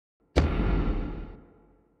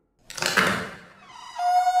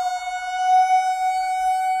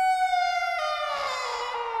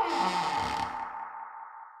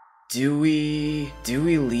Do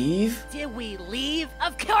we leave? Did we leave?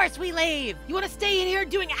 Of course we leave! You wanna stay in here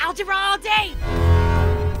doing algebra all day?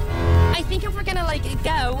 I think if we're gonna,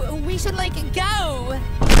 go, we should, go!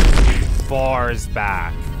 Four's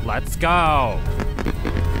back. Let's go!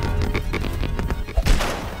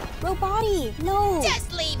 Roboti, no!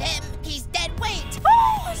 Just leave him! He's dead weight!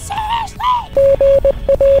 Oh, seriously?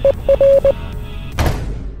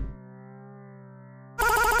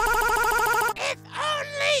 If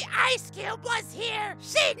only Ice Cube was here,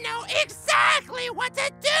 she'd know exactly what to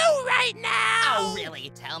do right now! Oh,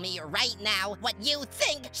 really? Tell me right now what you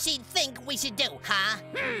think she'd think we should do, huh?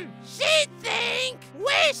 She'd think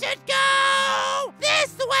we should go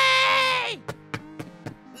this way!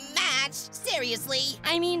 Match? Seriously?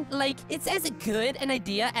 I mean, it's as good an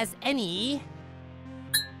idea as any.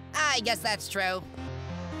 I guess that's true.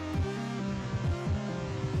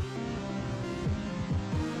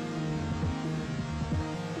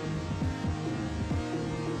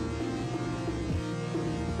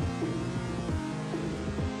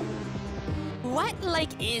 What,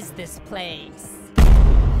 is this place?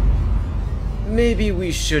 Maybe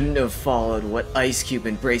we shouldn't have followed what Ice Cube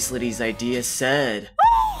and Bracelety's idea said.